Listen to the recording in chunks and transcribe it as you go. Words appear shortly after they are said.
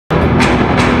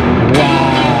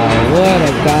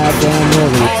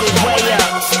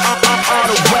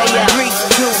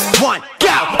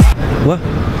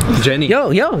Jenny.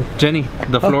 Yo, yo. Jenny,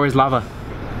 the floor is lava.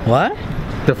 What?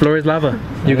 The floor is lava.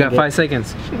 You got 5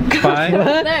 seconds.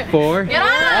 5, 4, Get on.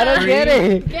 I don't get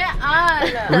it. Get on.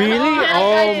 Really?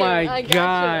 Oh my I got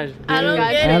gosh. you. I don't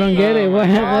get it. I don't get it. What?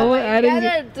 I didn't.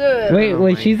 Gotta do it. Wait,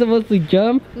 was she supposed to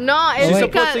jump? No, it's She's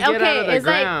because supposed to get out of the it's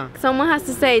ground. like someone has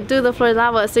to say, "Do the floor is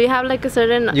lava." So you have like a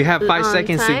certain. You have 5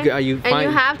 seconds time, to go. You and find.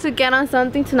 you have to get on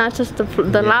something to not touch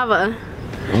the lava.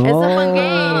 It's a fun game.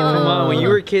 Come on, when you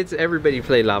were kids, everybody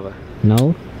played lava.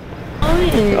 No.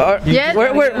 Yes.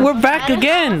 We're back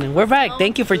again. We're back.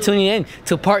 Thank you for tuning in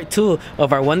to part 2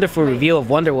 of our wonderful review of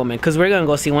Wonder Woman. Because we're gonna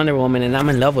go see Wonder Woman, and I'm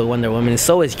in love with Wonder Woman, and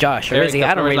so is Josh. Or Erick, is he?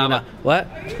 I don't really lava. know. What?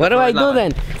 What do I do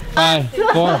then? 5,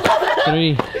 4,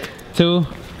 3, 2,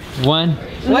 1.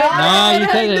 No, you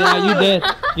said it. No, you did.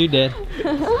 You did.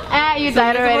 Ah, you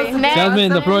died already. Next.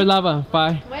 Jasmine, the floor is lava.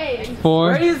 5, Wait.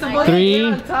 4,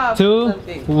 3, 2,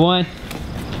 1.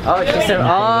 Oh, she said,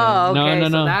 oh, okay. No.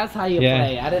 So that's how you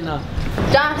play. I didn't know.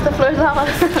 Josh, the floor is lava.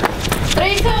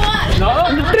 3, 2, 1.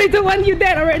 No, 3, 2, 1. You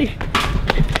dead already.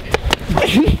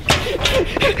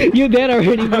 You dead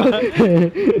already, bro.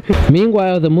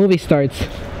 Meanwhile, the movie starts.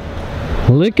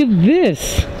 Look at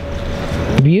this.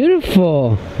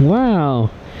 Beautiful. Wow.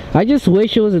 I just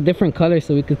wish it was a different color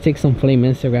so we could take some flame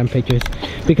Instagram pictures.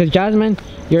 Because Jasmine,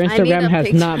 your Instagram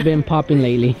has not been popping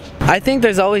lately. I think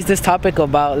there's always this topic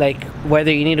about like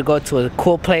whether you need to go to a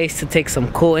cool place to take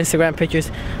some cool Instagram pictures.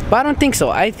 But I don't think so.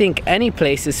 I think any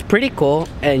place is pretty cool,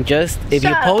 and just if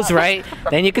you pose right,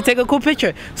 then you can take a cool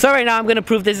picture. So right now I'm gonna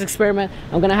prove this experiment.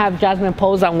 I'm gonna have Jasmine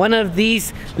pose on one of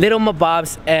these little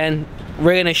mabobs, and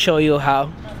we're gonna show you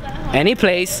how any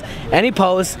place, any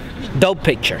pose, dope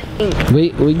picture.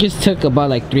 We just took about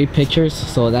like 3 pictures.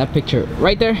 So that picture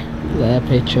right there, that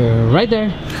picture right there,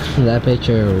 that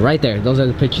picture right there. Those are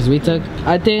the pictures we took.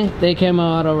 I think they came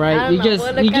out alright. You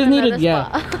just need to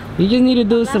you just need to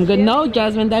do some good. No,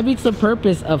 Jasmine, that beats the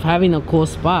purpose of having a cool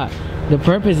spot. The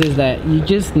purpose is that you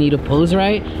just need to pose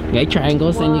right, get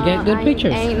triangles, and you get good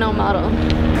pictures. Ain't no model.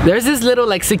 There's this little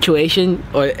like situation,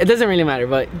 or it doesn't really matter,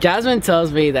 but Jasmine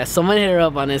tells me that someone hit her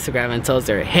up on Instagram and tells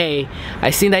her, hey,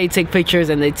 I seen that you take pictures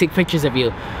and they take pictures of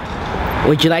you.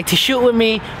 Would you like to shoot with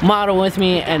me, model with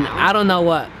me, and I don't know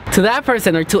what. To that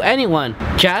person or to anyone,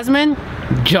 Jasmine,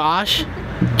 Josh,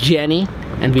 Jenny,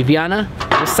 and Viviana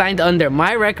were signed under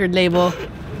my record label,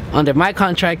 under my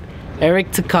contract,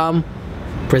 Erick Tacam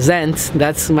Presents,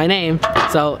 that's my name.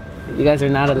 So you guys are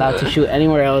not allowed to shoot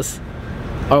anywhere else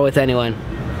or with anyone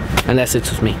unless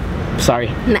it's with me. Sorry.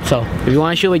 Nah. So if you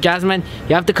want to shoot with Jasmine,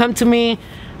 you have to come to me,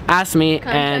 ask me,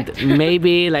 and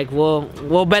maybe like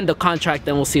we'll bend the contract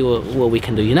and we'll see what we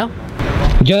can do, you know?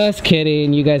 Just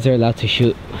kidding. You guys are allowed to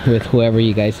shoot with whoever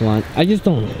you guys want. I just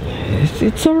don't.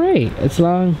 It's alright. It's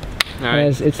long.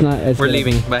 Alright. It's not as. We're good.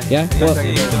 Leaving. Bye. Yeah. Well,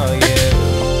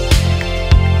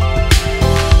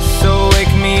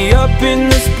 me up in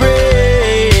the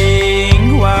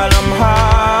spring while I'm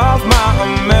high off my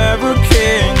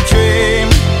American dream.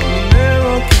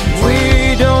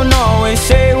 We don't always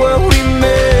say what we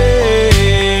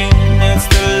mean. It's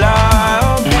the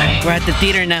lie. We're at the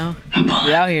theater now.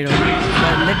 We're out here though.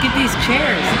 But look at these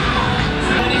chairs.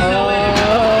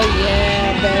 Oh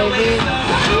yeah, baby.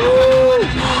 Woo.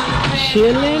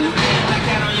 Chilling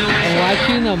and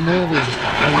watching a movie.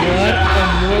 What a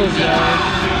movie, y'all.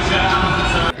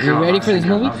 You ready for this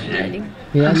movie? Ready.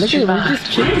 Yeah, look at it, we're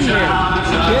just chilling here.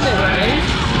 Chilling,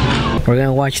 right? We're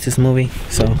gonna watch this movie,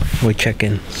 so we'll check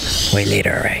in way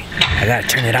later, alright? I gotta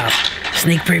turn it off.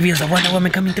 Sneak previews of Wonder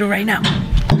Woman coming through right now.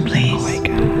 Please. Oh my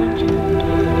god.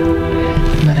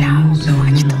 But I also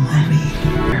watch the movie.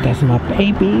 That's my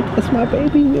baby. That's my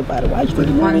baby. We're about to watch this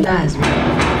movie. One does.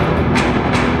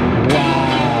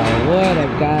 Wow, what a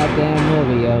goddamn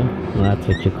movie, yo. Well, that's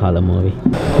what you call a movie.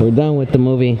 We're done with the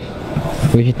movie.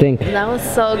 What did you think? That was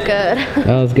so good.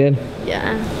 That was good?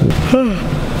 Yeah.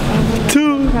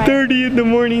 2:30 in the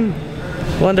morning.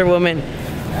 Wonder Woman,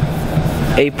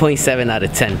 8.7 out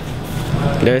of 10.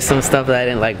 There's some stuff that I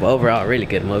didn't like, but overall, really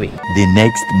good movie. The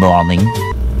next morning.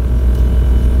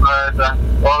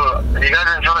 Well, you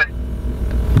guys enjoy.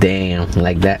 Damn,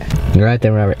 like that. You're right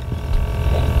there, Robert.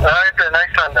 Alright, then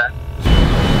next time then.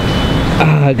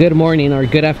 Good morning or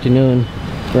good afternoon,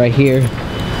 right here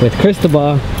with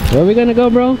Cristobal. Where are we gonna go,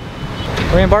 bro?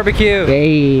 We're in barbecue.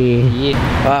 Hey. Yeah.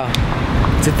 Wow.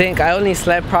 To think I only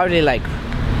slept probably like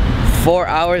 4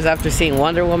 hours after seeing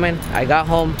Wonder Woman. I got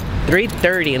home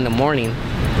 3:30 in the morning,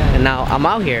 and now I'm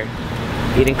out here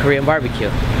eating Korean barbecue.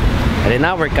 I did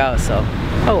not work out, so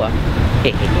oh well.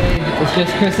 It's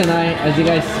just Chris and I. As you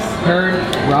guys heard,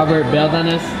 Robert bailed on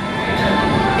us.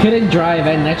 Couldn't drive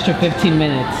an extra 15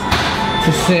 minutes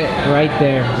to sit right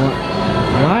there.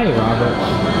 Why, Robert?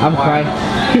 I'm crying.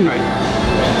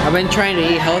 I've been trying to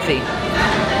eat healthy,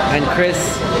 and Chris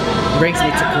brings me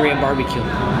to Korean barbecue,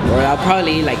 where I'll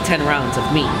probably eat like 10 rounds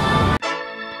of meat.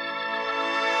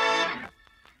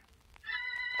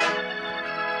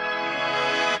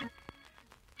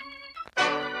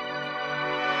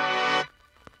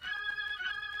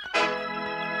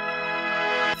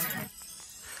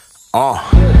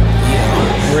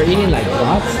 We're eating like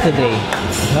lots today.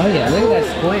 Oh yeah, look at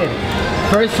that squid.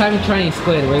 First time trying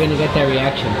squid, we're gonna get that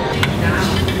reaction.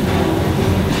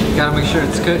 You gotta make sure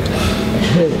it's good.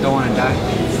 Don't want to die.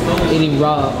 Eating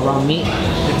raw meat.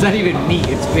 It's not even meat,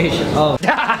 it's fish. Oh.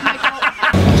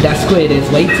 That squid is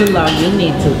way too long, you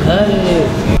need to cut it.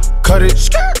 Cut it,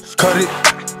 cut it,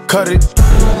 cut it.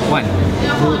 1,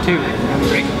 2,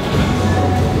 3.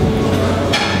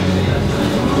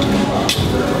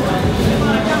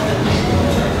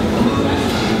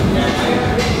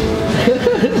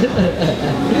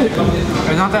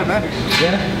 It's not that bad.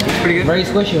 Yeah? It's pretty good. Very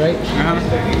squishy, right?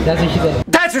 That's what she said.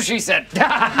 That's what she said!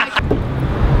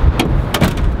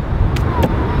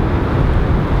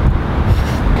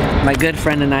 My good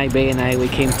friend and I, Bay and I, we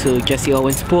came to Jesse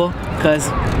Owens' pool because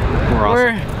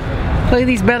Awesome. look at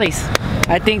these bellies.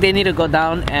 I think they need to go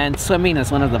down, and swimming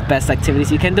is one of the best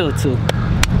activities you can do to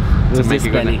lose this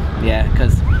belly. Yeah,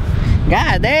 because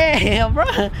god damn, bro.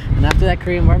 And after that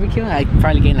Korean barbecue, I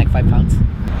probably gained like 5 pounds.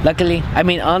 Luckily, I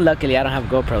mean unluckily, I don't have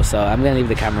a GoPro, so I'm gonna leave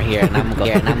the camera here and I'm gonna go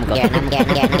and I'm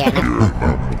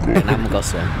gonna go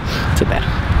swim. Too bad.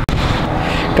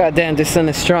 God damn, this sun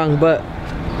is strong, but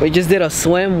we just did a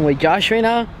swim with Josh right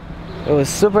now. It was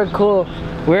super cool.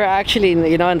 We're actually,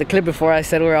 you know, in the clip before I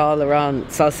said we're all around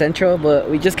South Central,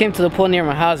 but we just came to the pool near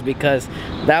my house because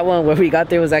that one where we got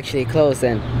there was actually closed,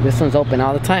 and this one's open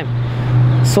all the time.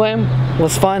 Swim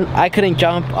was fun. I couldn't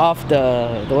jump off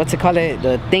the what's it called,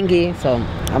 the thingy, so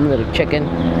I'm a little chicken,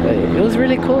 but it was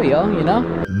really cool, yo, you know.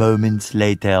 Moments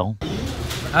later.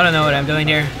 I don't know what I'm doing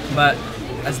here, but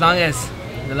as long as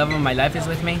the love of my life is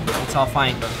with me, it's all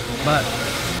fine. But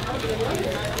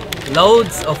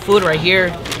loads of food right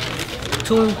here.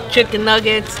 2 chicken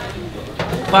nuggets,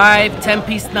 5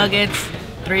 10-piece nuggets,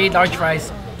 3 large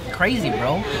fries. Crazy,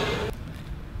 bro.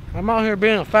 I'm out here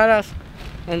being a fat ass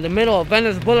in the middle of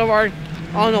Venice Boulevard.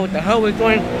 I don't know what the hell we're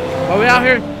doing, but we're out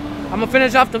here. I'm gonna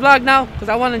finish off the vlog now because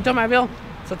I want to enjoy my meal.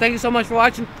 So thank you so much for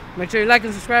watching. Make sure you like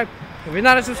and subscribe. If you're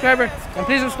not a subscriber, then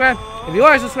please subscribe. If you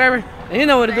are a subscriber, then you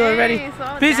know what to do already.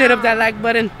 Please hit up that like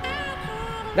button.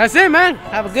 That's it, man.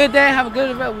 Have a good day. Have a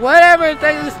good event. Whatever it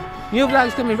takes. New vlog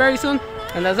is coming very soon.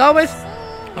 And as always,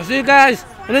 I'll see you guys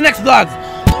in the next vlog.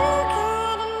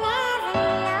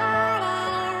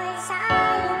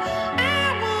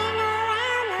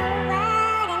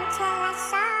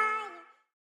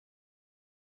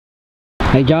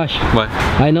 Hey Josh. What?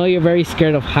 I know you're very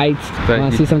scared of heights.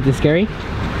 Want to see something scary?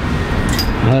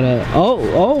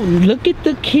 Oh, look at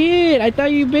the kid. I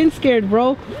thought you've been scared,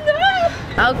 bro.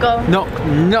 I'll go. No.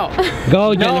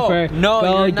 Go, Jennifer. No,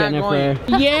 go, you're not Jennifer.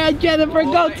 going. Yeah, Jennifer,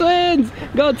 go twins.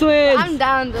 Go twins. I'm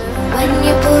down there. When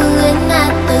you're pulling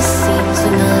at the seams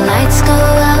and the lights go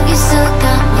out, you still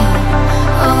got me.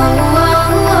 Oh,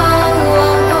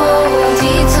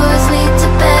 detours lead to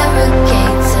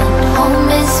barricades, and home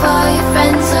is for your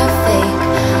friends are fake.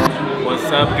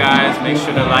 What's up, guys? Make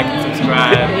sure to like and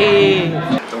subscribe. Hey.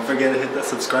 Don't forget to hit that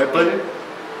subscribe button.